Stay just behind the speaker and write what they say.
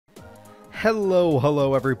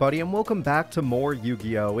Hello everybody, and welcome back to more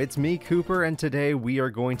Yu-Gi-Oh! It's me, Cooper, and today we are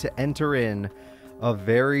going to enter in a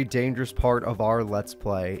very dangerous part of our Let's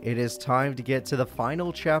Play. It is time to get to the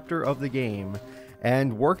final chapter of the game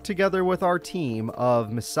and work together with our team of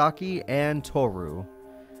Misaki and Toru.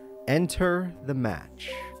 Enter the match.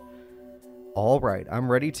 Alright,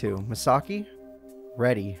 I'm ready too. Misaki?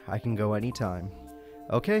 Ready. I can go anytime.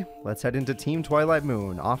 Okay, let's head into Team Twilight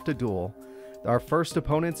Moon. Off to duel. Our first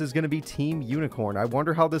opponent is going to be Team Unicorn. I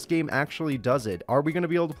wonder how this game actually does it. Are we going to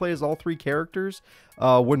be able to play as all three characters?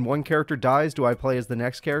 When one character dies, do I play as the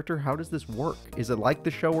next character? How does this work? Is it like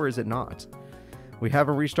the show or is it not? We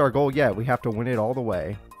haven't reached our goal yet. We have to win it all the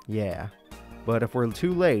way. Yeah. But if we're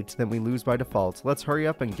too late, then we lose by default. Let's hurry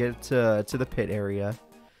up and get to the pit area.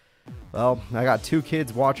 Well, I got two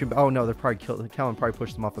kids watching. Oh no, they're probably Kellen probably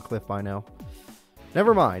pushed them off a cliff by now.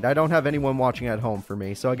 Never mind, I don't have anyone watching at home for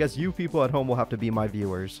me, so I guess you people at home will have to be my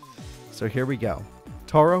viewers. So here we go.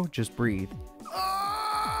 Toro, just breathe.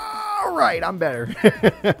 Alright, I'm better.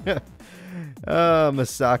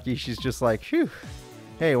 Misaki, she's just like, phew.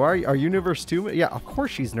 Hey, why are you nervous too? Yeah, of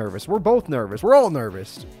course she's nervous. We're both nervous. We're all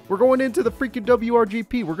nervous. We're going into the freaking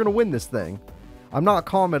WRGP. We're going to win this thing. I'm not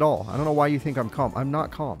calm at all. I don't know why you think I'm calm. I'm not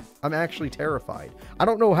calm. I'm actually terrified. I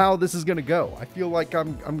don't know how this is going to go. I feel like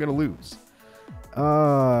I'm going to lose.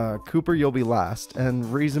 Cooper, you'll be last.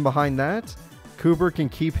 And reason behind that, Cooper can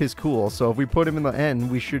keep his cool. So if we put him in the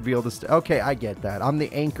end, we should be able to okay, I get that. I'm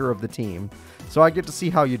the anchor of the team. So I get to see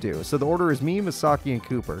how you do. So the order is me, Misaki, and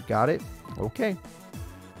Cooper. Got it? Okay.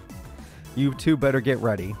 You two better get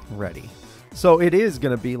ready. Ready. So it is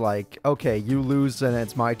going to be like, okay, you lose, then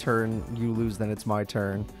it's my turn. You lose, then it's my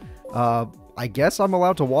turn. I guess I'm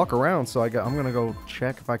allowed to walk around, so I'm going to go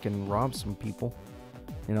check if I can rob some people.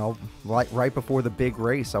 You know, like right before the big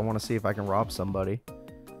race, I want to see if I can rob somebody.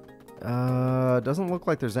 Doesn't look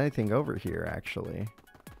like there's anything over here, actually.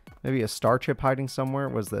 Maybe a star chip hiding somewhere?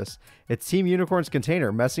 What was this? It's Team Unicorn's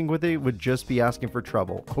container. Messing with it would just be asking for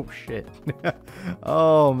trouble. Oh, shit.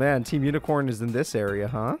 Oh, man. Team Unicorn is in this area,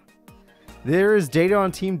 huh? There is data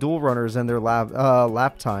on Team Duel Runners and their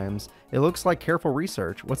lap times. It looks like careful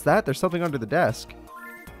research. What's that? There's something under the desk.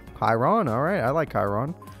 Chiron. All right. I like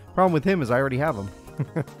Chiron. Problem with him is I already have him.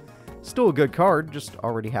 Still a good card, just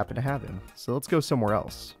already happen to have him. So let's go somewhere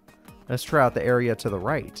else. Let's try out the area to the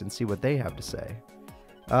right and see what they have to say.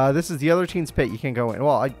 This is the other team's pit. You can't go in.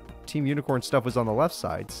 Well, Team Unicorn stuff was on the left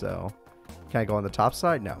side, so... Can I go on the top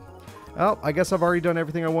side? No. Well, I guess I've already done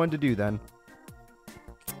everything I wanted to do then.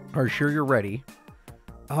 Are you sure you're ready?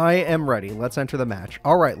 I am ready. Let's enter the match.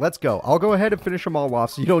 Alright, let's go. I'll go ahead and finish them all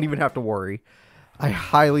off so you don't even have to worry. I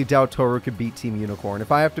highly doubt Toru could beat Team Unicorn.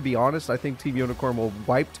 If I have to be honest, I think Team Unicorn will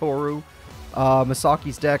wipe Toru.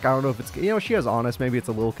 Misaki's deck, I don't know if it's... You know, she has Honest. Maybe it's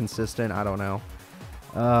a little consistent. I don't know.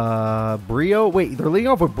 Brio. Wait, they're leading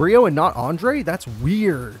off with Brio and not Andre? That's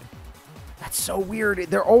weird. That's so weird.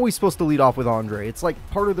 They're always supposed to lead off with Andre. It's like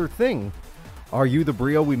part of their thing. Are you the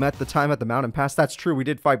Brio we met the time at the mountain pass? That's true. We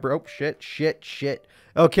did fight Brio. Oh, shit.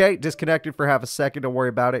 Okay, disconnected for half a second. Don't worry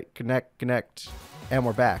about it. Connect. And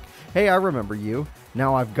we're back. Hey, I remember you.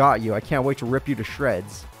 Now I've got you. I can't wait to rip you to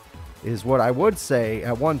shreds. Is what I would say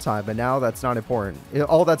at one time, but now that's not important.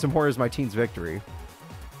 All that's important is my team's victory.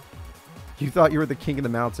 You thought you were the king of the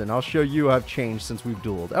mountain. I'll show you I've changed since we've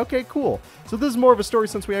dueled. Okay, cool. So this is more of a story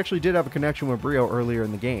since we actually did have a connection with Brio earlier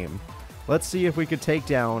in the game. Let's see if we could take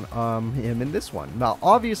down him in this one. Now,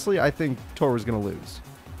 obviously, I think Toru's going to lose.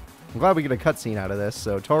 I'm glad we get a cutscene out of this.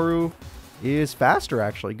 So Toru is faster,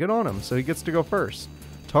 actually. Good on him. So he gets to go first.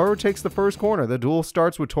 Toru takes the first corner. The duel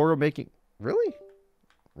starts with Toru making... Really?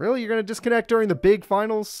 Really? You're going to disconnect during the big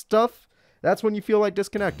finals stuff? That's when you feel like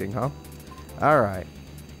disconnecting, huh? Alright.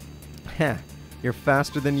 Heh. You're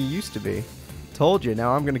faster than you used to be. Told you.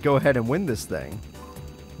 Now I'm going to go ahead and win this thing.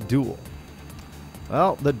 Duel.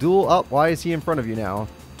 Well, the duel up. Why is he in front of you now?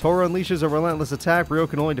 Toru unleashes a relentless attack. Brio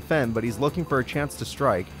can only defend, but he's looking for a chance to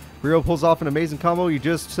strike. Brio pulls off an amazing combo. You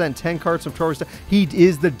just sent 10 cards from Toru's deck. He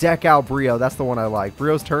is the deck out Brio. That's the one I like.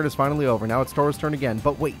 Brio's turn is finally over. Now it's Toru's turn again.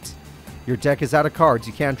 But wait. Your deck is out of cards.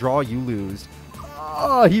 You can't draw. You lose.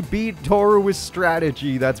 Oh, he beat Toru with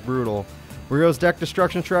strategy. That's brutal. Brio's deck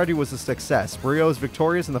destruction strategy was a success. Brio is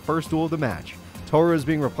victorious in the first duel of the match. Toru is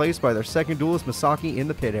being replaced by their second duelist, Misaki, in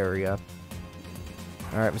the pit area.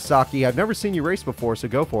 Alright, Misaki, I've never seen you race before, so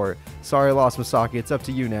go for it. Sorry I lost, Misaki. It's up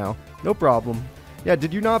to you now. No problem. Yeah,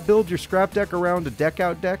 did you not build your scrap deck around a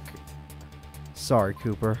deck-out deck? Sorry,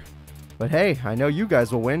 Cooper. But hey, I know you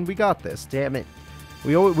guys will win. We got this. Damn it.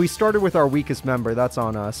 We started with our weakest member. That's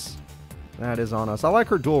on us. That is on us. I like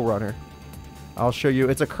her dual runner. I'll show you.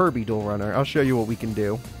 It's a Kirby dual runner. I'll show you what we can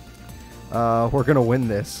do. We're going to win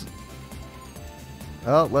this.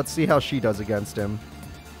 Well, let's see how she does against him.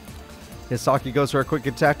 Hisaki goes for a quick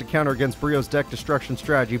attack to counter against Brio's deck destruction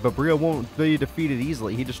strategy, but Brio won't be defeated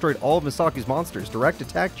easily. He destroyed all of Misaki's monsters. Direct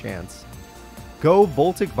attack chance. Go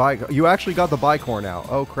Voltic Bicorn. You actually got the Bicorn out.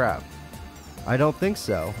 Oh, crap. I don't think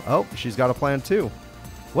so. Oh, she's got a plan, too.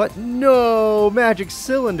 What? No! Magic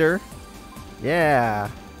Cylinder! Yeah.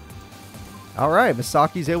 Alright,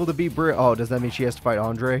 Misaki's able to beat Brio. Oh, does that mean she has to fight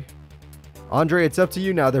Andre? Andre, it's up to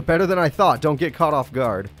you now. They're better than I thought. Don't get caught off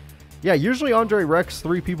guard. Yeah, usually Andre wrecks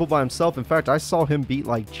 3 people by himself. In fact, I saw him beat,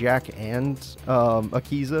 like, Jack and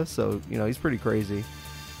Akiza, so, you know, he's pretty crazy.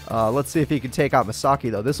 Let's see if he can take out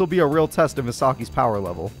Misaki, though. This will be a real test of Misaki's power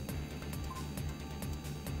level.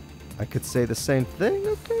 I could say the same thing.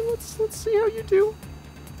 Okay, let's see how you do.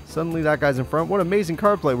 Suddenly that guy's in front. What amazing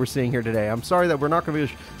card play we're seeing here today. I'm sorry that we're not going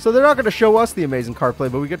to be... So they're not going to show us the amazing card play,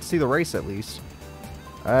 but we get to see the race at least.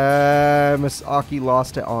 Misaki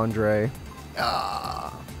lost to Andre.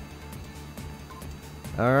 Ah.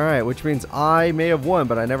 Alright, which means I may have won,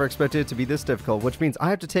 but I never expected it to be this difficult. Which means I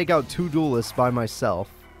have to take out 2 duelists by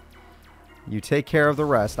myself. You take care of the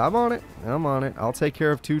rest. I'm on it. I'm on it. I'll take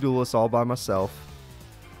care of 2 duelists all by myself.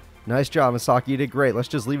 Nice job, Misaki. You did great. Let's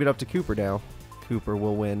just leave it up to Cooper now. Cooper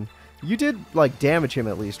will win. You did, like, damage him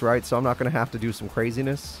at least, right? So I'm not going to have to do some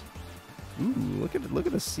craziness. Ooh, look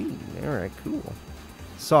at the scene. Alright, cool.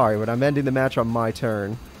 Sorry, but I'm ending the match on my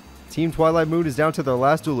turn. Team Twilight Moon is down to their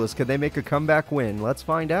last duelist. Can they make a comeback win? Let's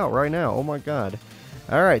find out right now. Oh my god.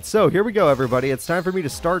 Alright, so here we go, everybody. It's time for me to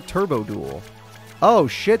start Turbo Duel. Oh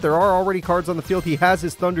shit, there are already cards on the field. He has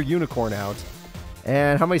his Thunder Unicorn out.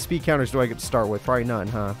 And how many speed counters do I get to start with? Probably none,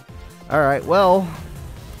 huh? Alright, well...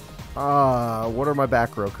 what are my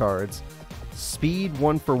back row cards? Speed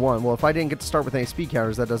 1 for 1. Well, if I didn't get to start with any speed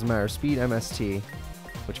counters, that doesn't matter. Speed MST,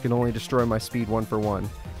 which can only destroy my speed 1 for 1.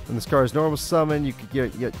 When this card is normal summon, you could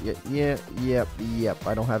get... Yep.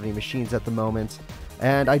 I don't have any machines at the moment.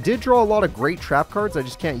 And I did draw a lot of great trap cards. I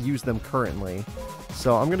just can't use them currently.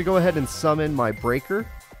 So I'm going to go ahead and summon my Breaker.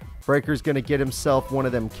 Breaker's going to get himself one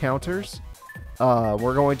of them counters.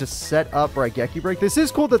 We're going to set up Raigeki Break. This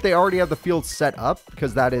is cool that they already have the field set up,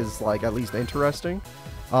 because that is, like, at least interesting.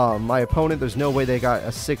 My opponent, there's no way they got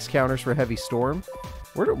a 6 counters for Heavy Storm.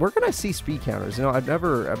 Where can I see speed counters? You know, I've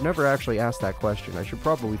never actually asked that question. I should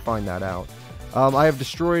probably find that out. I have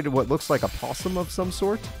destroyed what looks like a possum of some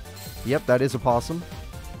sort. Yep, that is a possum.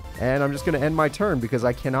 And I'm just going to end my turn because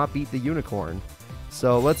I cannot beat the unicorn.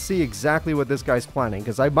 So let's see exactly what this guy's planning,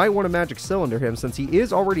 because I might want to Magic Cylinder him since he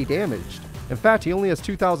is already damaged. In fact, he only has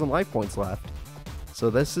 2,000 life points left. So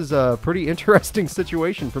this is a pretty interesting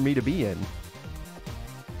situation for me to be in.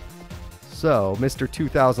 So, Mr.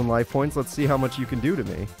 2,000 life points, let's see how much you can do to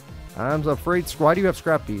me. I'm afraid... Why do you have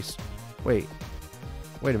Scrap Beast? Wait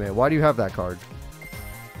a minute. Why do you have that card?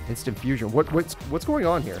 Instant Fusion. What's going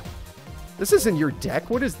on here? This isn't your deck.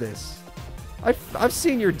 What is this? I've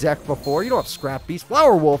seen your deck before. You don't have Scrap Beast.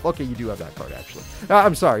 Flower Wolf. Okay, you do have that card, actually.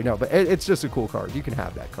 I'm sorry. No, but it's just a cool card. You can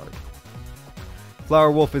have that card.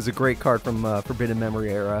 Flower Wolf is a great card from Forbidden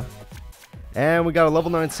Memory era. And we got a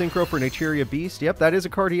level 9 Synchro for Naturia Beast. Yep, that is a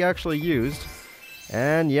card he actually used.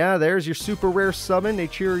 And yeah, there's your super rare summon,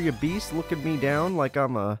 Naturia Beast, looking me down like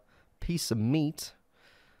I'm a piece of meat.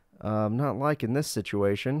 I'm not liking this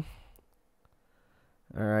situation.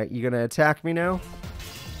 Alright, you gonna attack me now?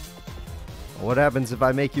 What happens if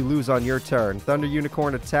I make you lose on your turn? Thunder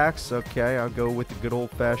Unicorn attacks. Okay, I'll go with the good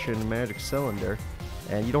old-fashioned Magic Cylinder.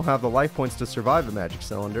 And you don't have the life points to survive the Magic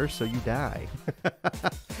Cylinder, so you die.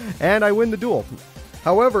 And I win the duel.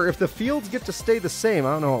 However, if the fields get to stay the same,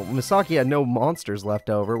 I don't know, Misaki had no monsters left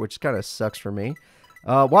over, which kind of sucks for me.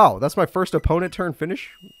 Wow, that's my first opponent turn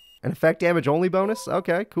finish? An effect damage only bonus?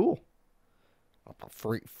 Okay, cool.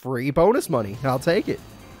 Free bonus money. I'll take it.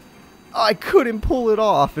 I couldn't pull it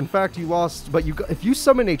off. In fact, you lost, but if you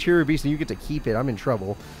summon a Naturia Beast and you get to keep it, I'm in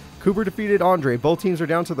trouble. Cooper defeated Andre. Both teams are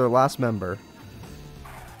down to their last member.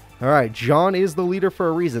 Alright, John is the leader for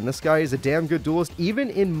a reason. This guy is a damn good duelist.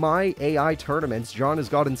 Even in my AI tournaments, John has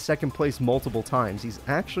gotten second place multiple times. He's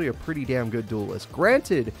actually a pretty damn good duelist.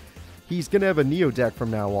 Granted, he's going to have a Neo deck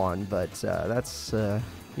from now on, but that's...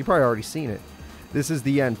 you've probably already seen it. This is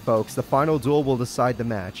the end, folks. The final duel will decide the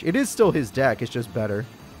match. It is still his deck, it's just better.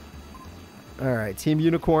 Alright, Team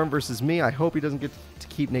Unicorn versus me. I hope he doesn't get to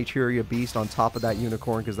keep Naturia Beast on top of that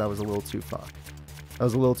Unicorn, because that was a little too fuck. That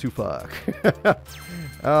was a little too fuck.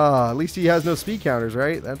 At least he has no speed counters,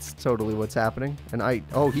 right? That's totally what's happening. And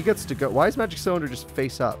oh, he gets to go. Why is Magic Cylinder just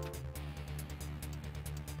face up?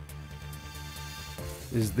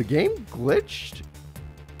 Is the game glitched?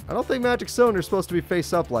 I don't think Magic Cylinder is supposed to be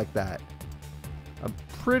face up like that. I'm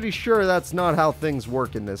pretty sure that's not how things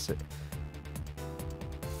work in this.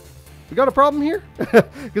 We got a problem here?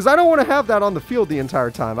 Because I don't want to have that on the field the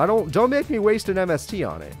entire time. Don't make me waste an MST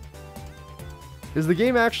on it. Is the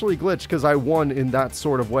game actually glitched because I won in that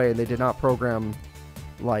sort of way and they did not program,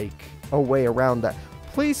 like, a way around that?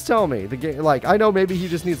 Please tell me the game, like, I know maybe he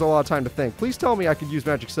just needs a lot of time to think. Please tell me I could use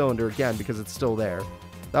Magic Cylinder again because it's still there.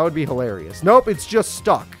 That would be hilarious. Nope, it's just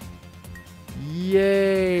stuck.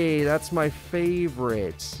 Yay, that's my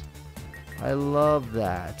favorite. I love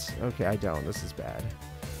that. Okay, I don't. This is bad.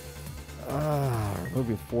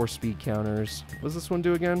 Removing 4 speed counters. What does this one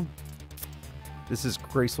do again? This is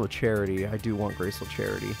Graceful Charity. I do want Graceful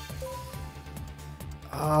Charity.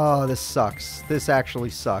 Oh, this sucks. This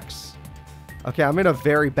actually sucks. Okay, I'm in a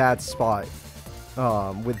very bad spot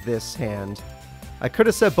with this hand. I could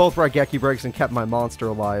have set both Raigeki breaks and kept my monster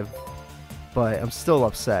alive, but I'm still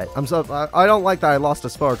upset. I don't like that I lost a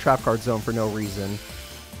spell or trap card zone for no reason.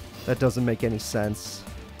 That doesn't make any sense.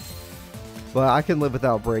 But I can live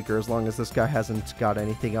without Breaker as long as this guy hasn't got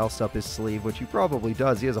anything else up his sleeve, which he probably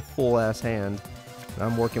does. He has a full-ass hand. And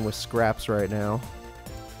I'm working with scraps right now.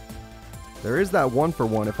 There is that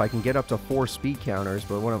 1-for-1 if I can get up to 4 speed counters,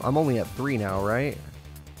 but I'm only at 3 now, right?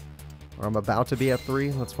 Or I'm about to be at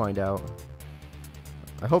 3? Let's find out.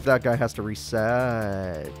 I hope that guy has to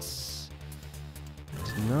reset.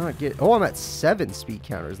 Did not get... Oh, I'm at 7 speed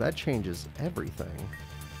counters. That changes everything.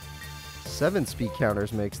 7 speed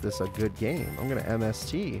counters makes this a good game. I'm going to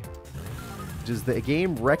MST. Does the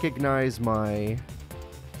game recognize my...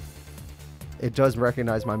 It does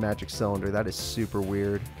recognize my Magic Cylinder. That is super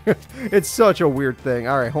weird. It's such a weird thing.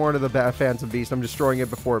 Alright, Horn of the Phantom Beast. I'm destroying it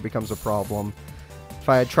before it becomes a problem. If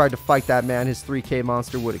I had tried to fight that man, his 3K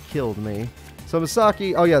monster would have killed me. So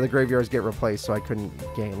Misaki... Oh yeah, the graveyards get replaced, so I couldn't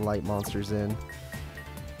gain light monsters in.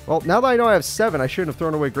 Well, now that I know I have 7, I shouldn't have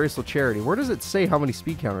thrown away Graceful Charity. Where does it say how many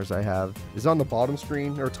speed counters I have? Is it on the bottom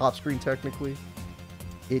screen, or top screen technically?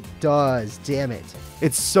 It does, damn it.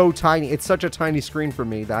 It's so tiny. It's such a tiny screen for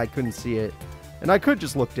me that I couldn't see it. And I could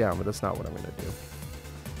just look down, but that's not what I'm going to do.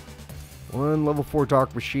 1 level 4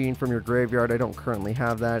 Dark Machine from your graveyard. I don't currently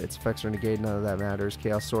have that. Its effects are negated. None of that matters.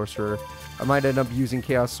 Chaos Sorcerer. I might end up using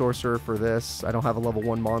Chaos Sorcerer for this. I don't have a level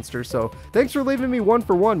 1 monster, so thanks for leaving me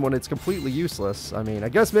 1-for-1 when it's completely useless. I mean, I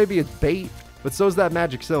guess maybe it's bait, but so's that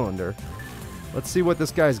Magic Cylinder. Let's see what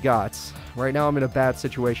this guy's got. Right now I'm in a bad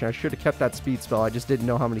situation. I should have kept that speed spell. I just didn't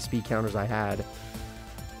know how many speed counters I had.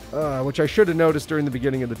 Which I should have noticed during the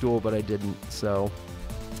beginning of the duel, but I didn't, so...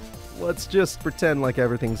 Let's just pretend like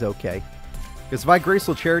everything's okay. Because if I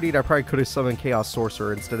Graceful Charity'd, I probably could have summoned Chaos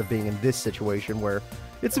Sorcerer instead of being in this situation where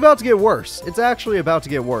it's about to get worse. It's actually about to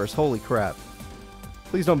get worse. Holy crap.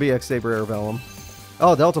 Please don't be X-Saber Air Vellum.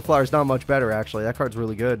 Oh, Delta Flyer's not much better, actually. That card's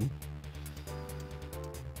really good.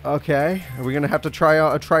 Okay. Are we going to have to try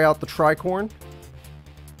out the Tricorn?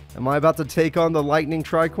 Am I about to take on the Lightning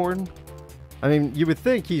Tricorn? I mean, you would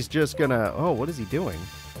think he's just going to... Oh, what is he doing?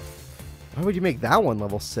 Why would you make that one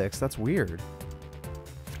level 6? That's weird.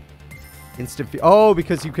 Oh,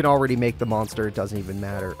 because you can already make the monster. It doesn't even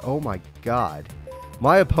matter. Oh my god.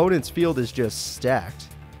 My opponent's field is just stacked.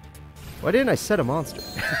 Why didn't I set a monster?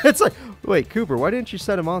 It's like, wait, Cooper, why didn't you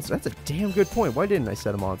set a monster? That's a damn good point. Why didn't I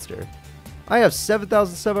set a monster? I have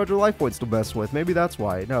 7,700 life points to mess with. Maybe that's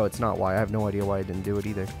why. No, it's not why. I have no idea why I didn't do it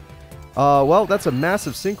either. Well, that's a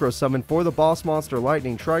massive Synchro Summon for the boss monster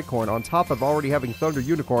Lightning Tricorn on top of already having Thunder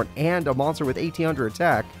Unicorn and a monster with 1,800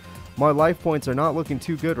 attack. My life points are not looking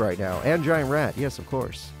too good right now. And Giant Rat, yes, of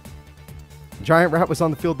course. Giant Rat was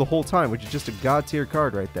on the field the whole time, which is just a god tier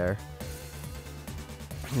card right there.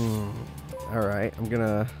 Alright, I'm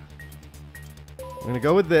gonna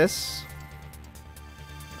go with this.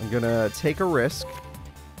 I'm gonna take a risk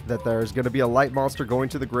that there's gonna be a light monster going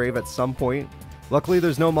to the grave at some point. Luckily,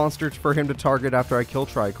 there's no monster for him to target after I kill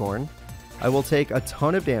Tricorn. I will take a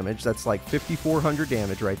ton of damage. That's like 5,400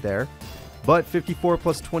 damage right there. But 54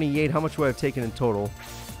 plus 28, how much would I have taken in total?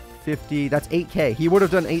 50, that's 8k. He would have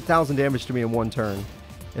done 8,000 damage to me in one turn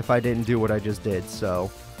if I didn't do what I just did.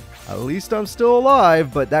 So, at least I'm still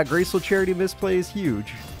alive, but that Graceful Charity misplay is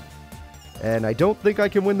huge. And I don't think I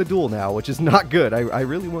can win the duel now, which is not good. I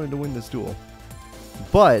really wanted to win this duel.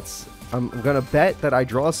 But, I'm going to bet that I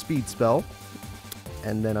draw a speed spell,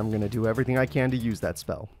 and then I'm going to do everything I can to use that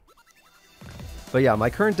spell. But yeah, my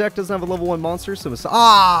current deck doesn't have a level 1 monster, so...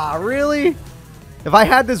 really? If I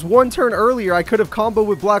had this one turn earlier, I could have comboed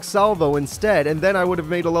with Black Salvo instead, and then I would have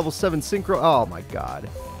made a level 7 Synchro... Oh my god.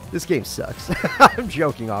 This game sucks. I'm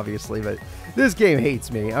joking, obviously, but this game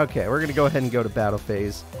hates me. Okay, we're going to go ahead and go to battle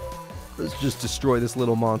phase. Let's just destroy this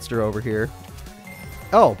little monster over here.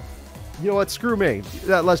 Oh, you know what? Screw me.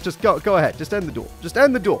 Let's just go ahead. Just end the duel. Just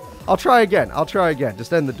end the duel. I'll try again.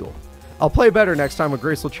 Just end the duel. I'll play better next time with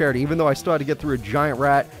Graceful Charity, even though I still had to get through a giant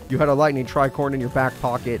rat. You had a lightning tricorn in your back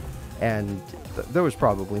pocket, and there was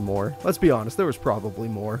probably more. Let's be honest, there was probably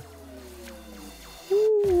more.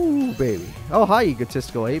 Ooh, baby. Oh, hi,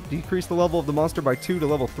 egotistical ape. Decrease the level of the monster by 2 to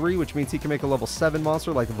level 3, which means he can make a level 7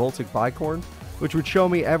 monster like the Voltic Bicorn, which would show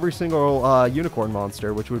me every single unicorn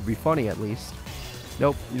monster, which would be funny at least.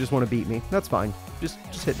 Nope, you just want to beat me. That's fine. Just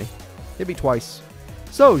hit me. Hit me twice.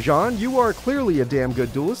 So, Jean, you are clearly a damn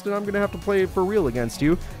good duelist, and I'm going to have to play for real against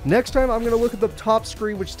you. Next time, I'm going to look at the top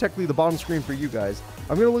screen, which is technically the bottom screen for you guys.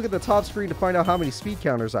 I'm going to look at the top screen to find out how many speed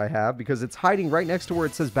counters I have, because it's hiding right next to where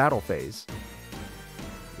it says battle phase.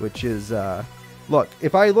 Which is, look,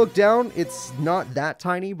 if I look down, it's not that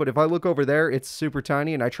tiny, but if I look over there, it's super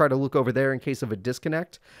tiny, and I try to look over there in case of a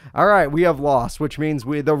disconnect. All right, we have lost, which means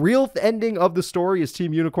the real ending of the story is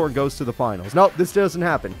Team Unicorn goes to the finals. Nope, this doesn't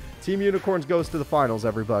happen. Team Unicorns goes to the finals,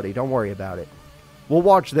 everybody. Don't worry about it. We'll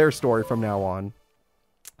watch their story from now on.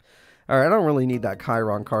 All right, I don't really need that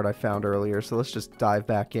Chiron card I found earlier, so let's just dive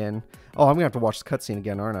back in. Oh, I'm going to have to watch the cutscene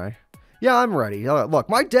again, aren't I? Yeah, I'm ready. Look,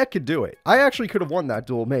 my deck could do it. I actually could have won that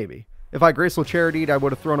duel, maybe. If I Graceful Charity'd, I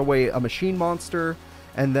would have thrown away a machine monster,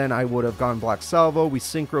 and then I would have gone Black Salvo. We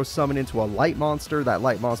Synchro Summon into a light monster. That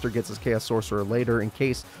light monster gets us Chaos Sorcerer later in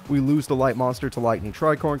case we lose the light monster to Lightning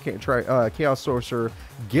Tricorn. Chaos Sorcerer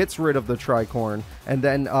gets rid of the Tricorn, and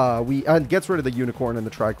then gets rid of the Unicorn and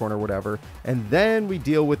the Tricorn or whatever, and then we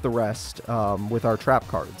deal with the rest with our trap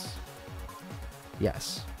cards.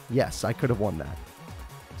 Yes. Yes, I could have won that.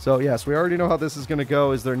 So, yes, we already know how this is going to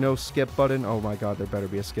go. Is there no skip button? Oh, my God, there better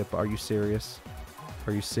be a skip. Are you serious?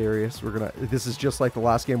 Are you serious? This is just like the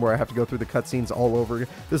last game where I have to go through the cutscenes all over. This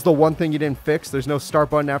is the one thing you didn't fix. There's no start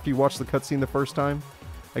button after you watch the cutscene the first time.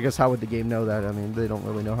 I guess how would the game know that? I mean, they don't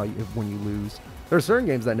really know when you lose. There are certain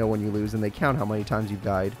games that know when you lose, and they count how many times you've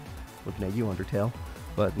died. Looking at you, Undertale.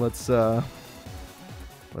 But let's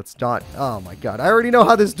not... Oh, my God. I already know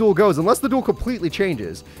how this duel goes, unless the duel completely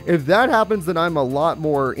changes. If that happens, then I'm a lot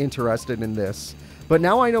more interested in this. But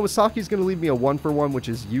now I know Masaki's going to leave me a 1-for-1, which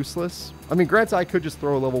is useless. I mean, granted, I could just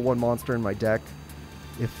throw a level 1 monster in my deck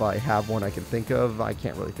if I have one I can think of. I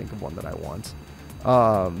can't really think of one that I want.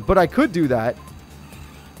 But I could do that,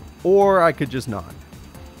 or I could just not.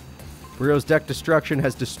 Rio's deck destruction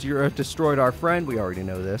has destroyed our friend. We already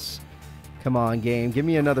know this. Come on, game. Give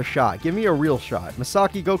me another shot. Give me a real shot.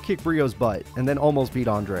 Masaki, go kick Rio's butt, and then almost beat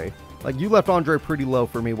Andre. Like, you left Andre pretty low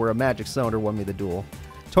for me, where a Magic Cylinder won me the duel.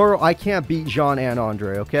 Toro, I can't beat Jean and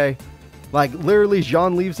Andre, okay? Like, literally,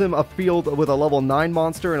 Jean leaves him a field with a level 9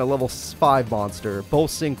 monster and a level 5 monster. Both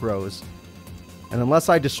synchros. And unless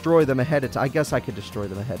I destroy them ahead of time... I guess I could destroy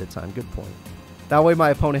them ahead of time. Good point. That way my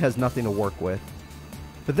opponent has nothing to work with.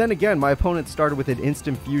 But then again, my opponent started with an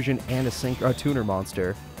instant fusion and a tuner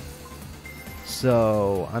monster.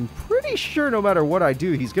 So, I'm pretty sure no matter what I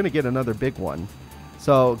do, he's going to get another big one.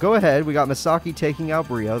 So, go ahead. We got Masaki taking out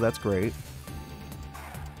Brio. That's great.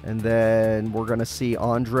 And then we're going to see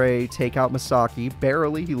Andre take out Masaki.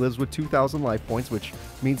 Barely. He lives with 2,000 life points, which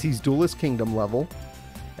means he's Duelist Kingdom level.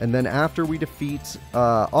 And then after we defeat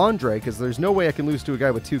Andre, because there's no way I can lose to a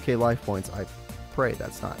guy with 2k life points. I pray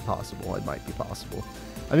that's not possible. It might be possible.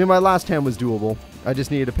 I mean, my last hand was doable. I just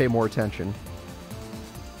needed to pay more attention.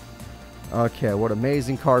 Okay, what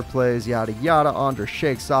amazing card plays. Yada yada. Andre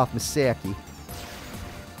shakes off Masaki.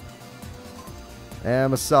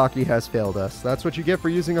 And Masaki has failed us. That's what you get for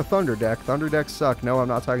using a Thunder deck. Thunder decks suck. No, I'm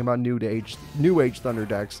not talking about new age Thunder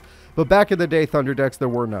decks. But back in the day, Thunder decks, there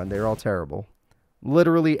were none. They were all terrible.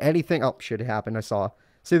 Literally anything... Oh, shit, it happened. I saw.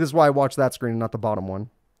 See, this is why I watched that screen and not the bottom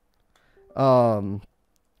one.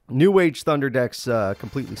 New age Thunder decks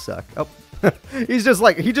completely suck. Oh, he's just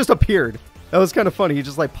like... He just appeared. That was kind of funny. He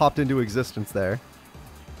just like popped into existence there.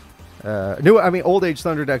 Old age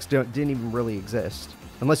Thunder decks didn't even really exist.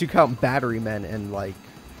 Unless you count Battery Men and like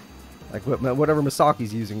whatever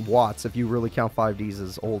Masaki's using, Watts, if you really count 5Ds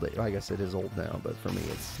as old. I guess it is old now, but for me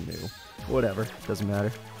it's new. Whatever, doesn't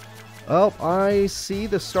matter. Oh, I see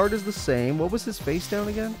the start is the same. What was his face down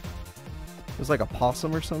again? It was like a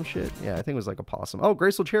possum or some shit. Yeah, I think it was like a possum. Oh,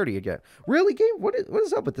 Graceful Charity again. Really, game? What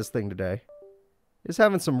is up with this thing today? It's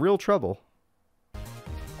having some real trouble.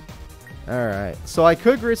 Alright, so I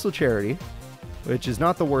could Graceful Charity, which is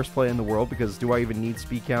not the worst play in the world, because do I even need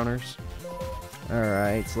speed counters?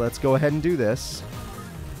 Alright, so let's go ahead and do this.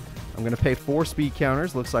 I'm going to pay 4 speed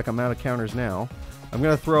counters. Looks like I'm out of counters now. I'm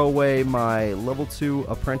going to throw away my level 2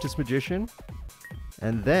 Apprentice Magician.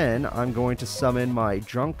 And then I'm going to summon my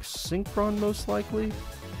Junk Synchron, most likely.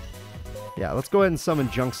 Yeah, let's go ahead and summon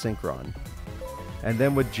Junk Synchron. And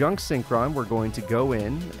then with Junk Synchron, we're going to go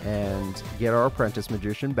in and get our Apprentice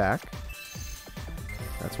Magician back.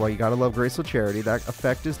 That's why you gotta love Graceful Charity. That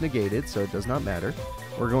effect is negated, so it does not matter.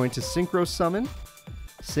 We're going to Synchro Summon.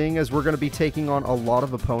 Seeing as we're going to be taking on a lot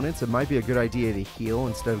of opponents, it might be a good idea to heal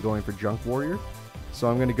instead of going for Junk Warrior. So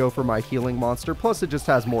I'm going to go for my healing monster. Plus, it just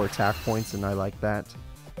has more attack points, and I like that.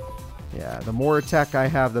 Yeah, the more attack I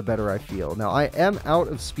have, the better I feel. Now, I am out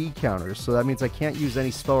of speed counters, so that means I can't use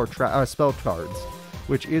any spell or spell cards,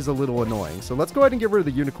 which is a little annoying. So let's go ahead and get rid of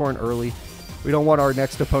the Unicorn early. We don't want our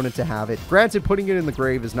next opponent to have it. Granted, putting it in the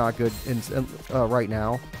grave is not good right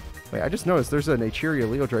now. Wait, I just noticed there's an Acheria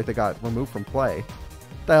Leodrite that got removed from play.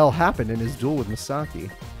 What the hell happened in his duel with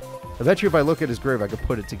Misaki? I bet you if I look at his grave, I could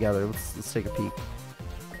put it together. Let's take a peek.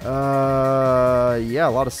 Yeah,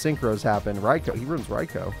 a lot of synchros happen. Raikou, he runs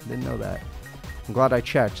Raikou. Didn't know that. I'm glad I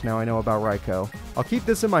checked. Now I know about Raikou. I'll keep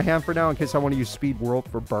this in my hand for now in case I want to use Speed Whirl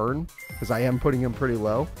for burn, because I am putting him pretty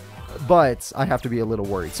low. But I have to be a little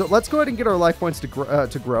worried. So let's go ahead and get our life points to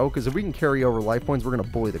grow, because if we can carry over life points, we're going to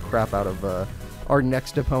bully the crap out of our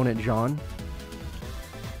next opponent, John.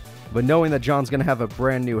 But knowing that John's going to have a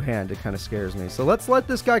brand new hand, it kind of scares me. So let's let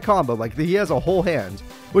this guy combo. Like, he has a whole hand.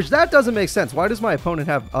 Which, that doesn't make sense. Why does my opponent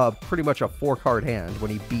have pretty much a 4-card hand when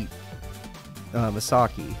he beat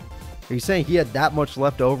Misaki? Are you saying he had that much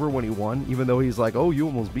left over when he won? Even though he's like, oh, you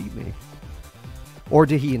almost beat me. Or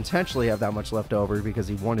did he intentionally have that much left over because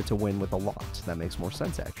he wanted to win with a lot? That makes more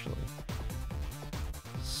sense, actually.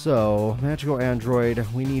 So, Magical Android,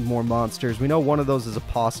 we need more monsters. We know one of those is a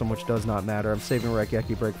possum, which does not matter. I'm saving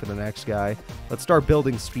Raigeki Break for the next guy. Let's start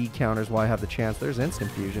building speed counters while I have the chance. There's Instant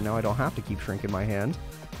Fusion. Now I don't have to keep shrinking my hand,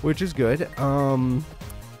 which is good. Old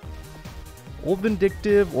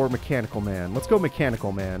Vindictive or Mechanical Man? Let's go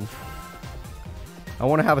Mechanical Man. I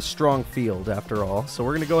want to have a strong field, after all. So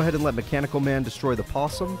we're going to go ahead and let Mechanical Man destroy the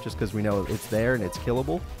possum, just because we know it's there and it's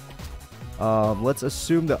killable. Let's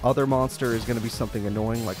assume the other monster is going to be something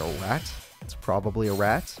annoying like a rat. It's probably a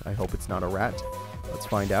rat. I hope it's not a rat. Let's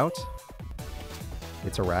find out.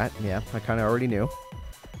 It's a rat. Yeah, I kind of already knew.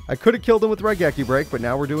 I could have killed him with Raigeki Break, but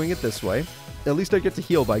now we're doing it this way. At least I get to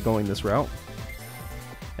heal by going this route.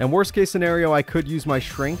 And worst case scenario, I could use my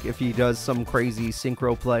Shrink if he does some crazy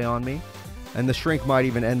synchro play on me. And the Shrink might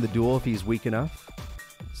even end the duel if he's weak enough.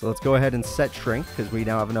 So let's go ahead and set Shrink, because we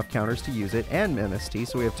now have enough counters to use it, and MST,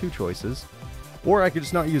 so we have two choices. Or I could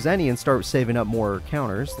just not use any and start saving up more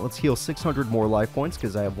counters. Let's heal 600 more life points,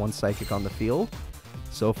 because I have one Psychic on the field.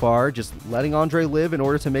 So far, just letting Andre live in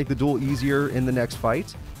order to make the duel easier in the next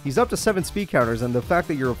fight. He's up to 7 speed counters, and the fact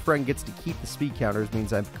that your friend gets to keep the speed counters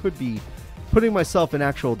means I could be putting myself in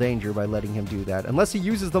actual danger by letting him do that. Unless he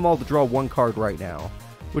uses them all to draw one card right now,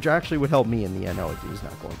 which actually would help me in the end. No, he's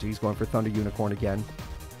not going to. He's going for Thunder Unicorn again.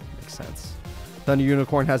 Makes sense. Thunder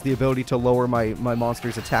Unicorn has the ability to lower my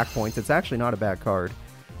monster's attack points. It's actually not a bad card.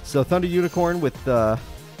 So Thunder Unicorn with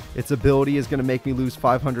its ability is going to make me lose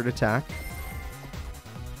 500 attack.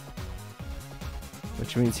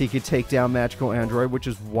 Which means he could take down Magical Android, which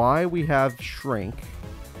is why we have Shrink.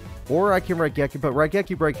 Or I can Raigeki, but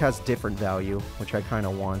Raigeki Break has different value, which I kind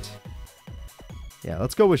of want. Yeah,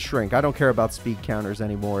 let's go with Shrink. I don't care about speed counters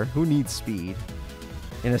anymore. Who needs speed?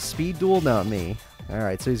 In a speed duel? Not me.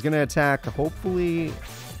 Alright, so he's going to attack, hopefully,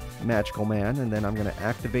 Magical Man, and then I'm going to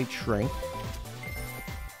activate Shrink.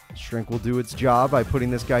 Shrink will do its job by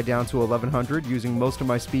putting this guy down to 1100, using most of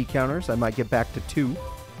my speed counters. I might get back to 2.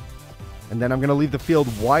 And then I'm going to leave the field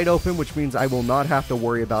wide open, which means I will not have to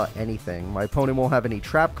worry about anything. My opponent won't have any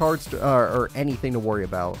trap cards or anything to worry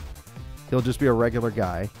about. He'll just be a regular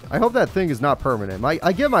guy. I hope that thing is not permanent.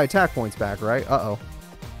 I get my attack points back, right? Uh-oh.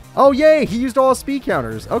 Oh, yay! He used all his speed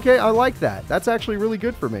counters. Okay, I like that. That's actually really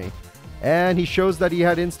good for me. And he shows that he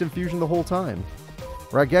had Instant Fusion the whole time.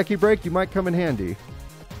 Raigeki Break, you might come in handy.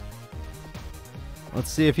 Let's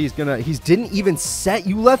see if he's gonna... He didn't even set...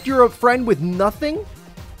 You left your friend with nothing?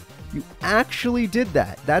 You actually did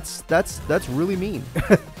that. That's really mean.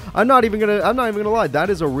 I'm not even gonna lie. That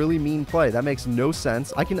is a really mean play. That makes no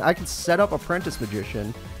sense. I can set up Apprentice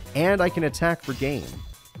Magician, and I can attack for game.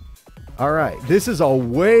 All right, this is a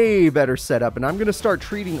way better setup, and I'm gonna start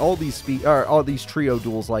treating all these trio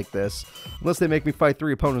duels like this, unless they make me fight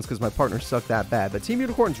 3 opponents because my partners suck that bad. But Team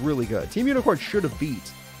Unicorn's really good. Team Unicorn should have beat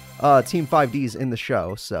Team 5Ds in the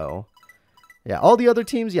show. So yeah, all the other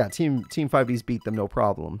teams, yeah, Team 5Ds beat them no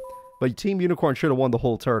problem. But Team Unicorn should have won the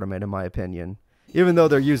whole tournament, in my opinion. Even though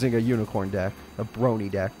they're using a Unicorn deck, a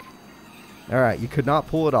Brony deck. Alright, you could not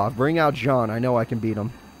pull it off. Bring out John. I know I can beat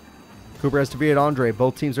him. Cooper has to beat Andre.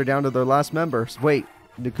 Both teams are down to their last members. Wait,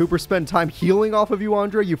 did Cooper spend time healing off of you,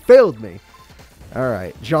 Andre? You failed me.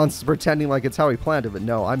 Alright, John's pretending like it's how he planned it, but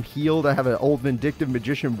no. I'm healed. I have an old Vindictive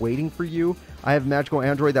Magician waiting for you. I have Magical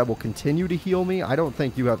Android that will continue to heal me. I don't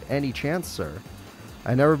think you have any chance, sir.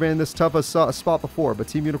 I've never been in this tough a spot before, but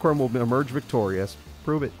Team Unicorn will emerge victorious.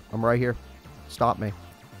 Prove it. I'm right here. Stop me.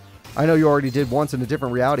 I know you already did once in a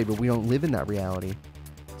different reality, but we don't live in that reality.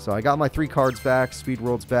 So I got my 3 cards back. Speed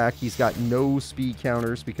World's back. He's got no speed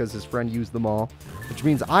counters because his friend used them all, which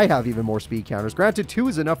means I have even more speed counters. Granted, 2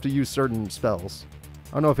 is enough to use certain spells.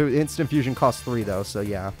 I don't know if Instant Fusion costs 3, though, so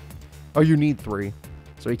yeah. Oh, you need 3.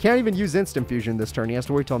 So he can't even use Instant Fusion this turn. He has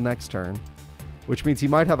to wait till next turn, which means he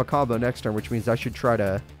might have a combo next turn, which means I should try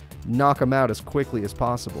to knock him out as quickly as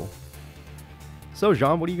possible. So,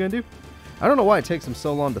 Jean, what are you going to do? I don't know why it takes him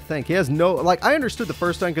so long to think. He has no... Like, I understood the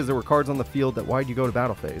first time because there were cards on the field that why'd you go to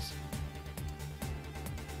battle phase?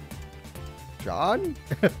 John?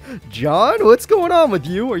 John? What's going on with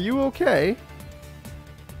you? Are you okay?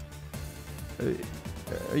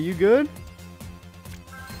 Are you good?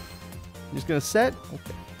 You just gonna set?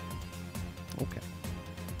 Okay.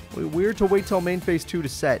 Okay. Weird to wait till main phase 2 to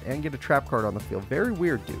set and get a trap card on the field. Very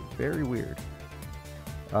weird, dude. Very weird.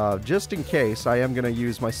 Just in case, I am going to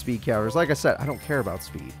use my speed counters. Like I said, I don't care about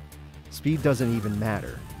speed. Speed doesn't even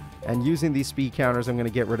matter. And using these speed counters, I'm going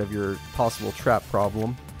to get rid of your possible trap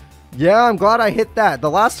problem. Yeah, I'm glad I hit that.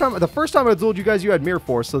 The first time I told you guys you had Mirror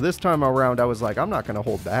Force, so this time around I was like, I'm not going to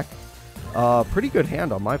hold back. Pretty good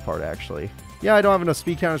hand on my part, actually. Yeah, I don't have enough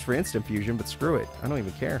speed counters for Instant Fusion, but screw it. I don't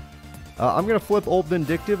even care. I'm going to flip Old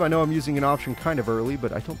Vindictive. I know I'm using an option kind of early,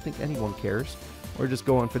 but I don't think anyone cares. We're just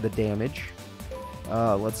going for the damage.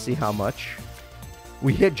 Let's see how much.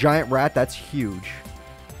 We hit Giant Rat. That's huge.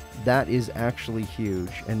 That is actually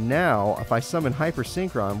huge. And now, if I summon Hyper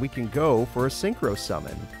Synchron, we can go for a Synchro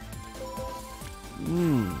Summon.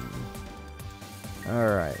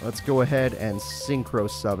 Alright, let's go ahead and Synchro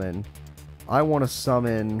Summon. I want to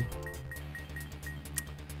summon...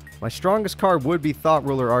 My strongest card would be Thought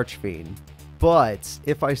Ruler Archfiend. But,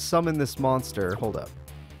 if I summon this monster... Hold up.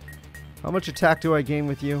 How much attack do I gain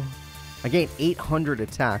with you? I gain 800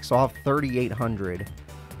 attack, so I'll have 3,800.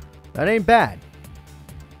 That ain't bad.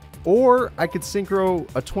 Or I could synchro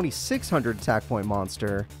a 2,600 attack point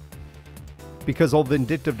monster, because Old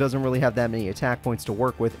Vindictive doesn't really have that many attack points to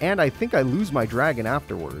work with, and I think I lose my dragon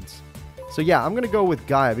afterwards. So yeah, I'm going to go with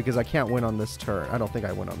Gaia because I can't win on this turn. I don't think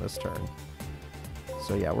I win on this turn.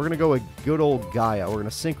 So yeah, we're going to go with good old Gaia. We're going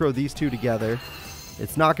to synchro these two together.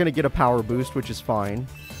 It's not going to get a power boost, which is fine.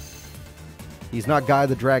 He's not Gaia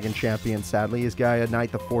the Dragon Champion, sadly. He's Gaia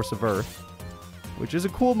Knight the Force of Earth, which is a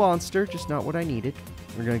cool monster, just not what I needed.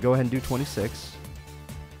 We're going to go ahead and do 26.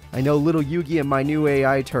 I know little Yugi in my new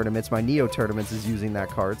AI tournaments, my Neo tournaments, is using that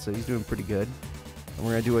card, so he's doing pretty good. And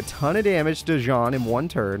we're going to do a ton of damage to Jean in one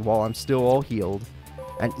turn while I'm still all healed.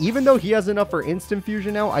 And even though he has enough for Instant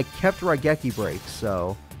Fusion now, I kept Raigeki Break,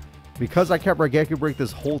 so... Because I kept Raigeki Break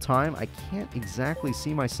this whole time, I can't exactly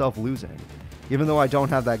see myself losing. Even though I don't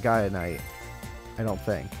have that Gaia Knight. I don't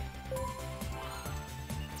think.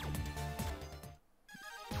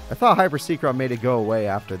 I thought Hyper Secret made it go away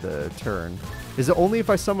after the turn. Is it only if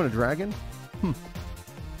I summon a dragon? Who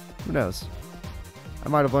knows? I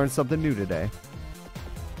might have learned something new today.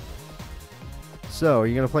 So, are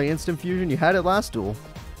you going to play Instant Fusion? You had it last duel.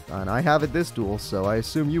 And I have it this duel, so I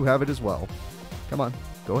assume you have it as well. Come on,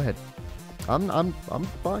 go ahead. I'm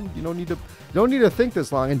fine. You don't need to think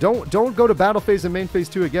this long, and don't go to battle phase and main phase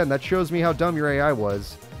 2 again. That shows me how dumb your AI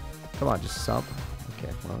was. Come on, just stop.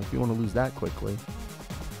 Okay, well, if you want to lose that quickly.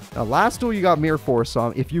 Now, last duel you got Mirror Force,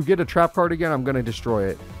 so if you get a trap card again, I'm going to destroy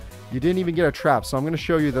it. You didn't even get a trap, so I'm going to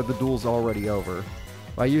show you that the duel's already over.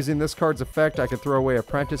 By using this card's effect, I can throw away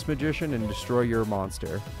Apprentice Magician and destroy your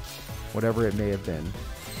monster. Whatever it may have been.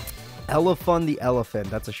 Elephant the Elephant.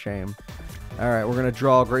 That's a shame. Alright, we're going to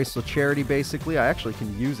draw Graceful Charity, basically. I actually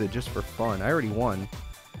can use it just for fun. I already won.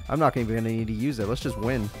 I'm not even going to need to use it. Let's just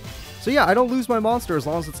win. So yeah, I don't lose my monster as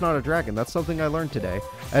long as it's not a dragon. That's something I learned today.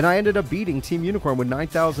 And I ended up beating Team Unicorn with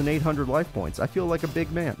 9,800 life points. I feel like a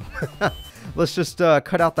big man. Let's just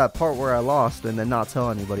cut out that part where I lost and then not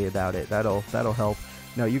tell anybody about it. That'll help.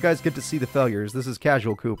 No, you guys get to see the failures. This is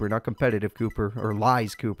casual Cooper, not competitive Cooper. Or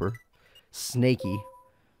lies Cooper. Snaky.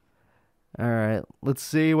 Alright, let's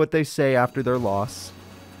see what they say after their loss.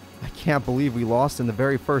 I can't believe we lost in the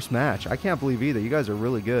very first match. I can't believe either. You guys are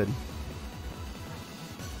really good.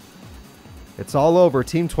 It's all over.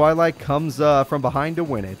 Team Twilight comes from behind to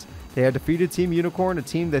win it. They had defeated Team Unicorn, a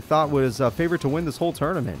team they thought was favored to win this whole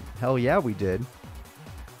tournament. Hell yeah, we did.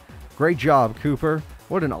 Great job, Cooper.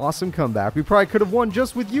 What an awesome comeback. We probably could have won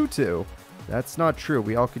just with you two. That's not true.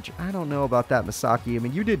 We all could... I don't know about that, Misaki. I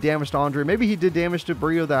mean, you did damage to Andre. Maybe he did damage to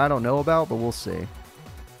Brio that I don't know about, but we'll see.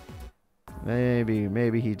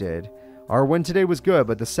 Maybe he did. Our win today was good,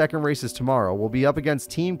 but the second race is tomorrow. We'll be up against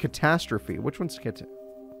Team Catastrophe. Which one's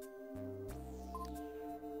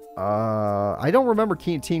I don't remember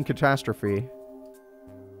Team Catastrophe.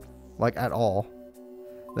 Like, at all.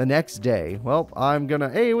 The next day, well, I'm gonna,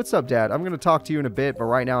 hey, what's up, Dad? I'm gonna talk to you in a bit, but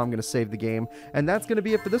right now I'm gonna save the game. And that's gonna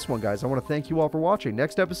be it for this one, guys. I want to thank you all for watching.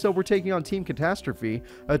 Next episode, we're taking on Team Catastrophe,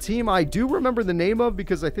 a team I do remember the name of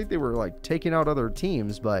because I think they were, like, taking out other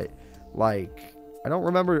teams, but, like, I don't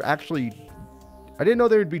remember actually, I didn't know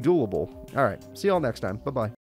they would be duelable. All right, see y'all next time. Bye-bye.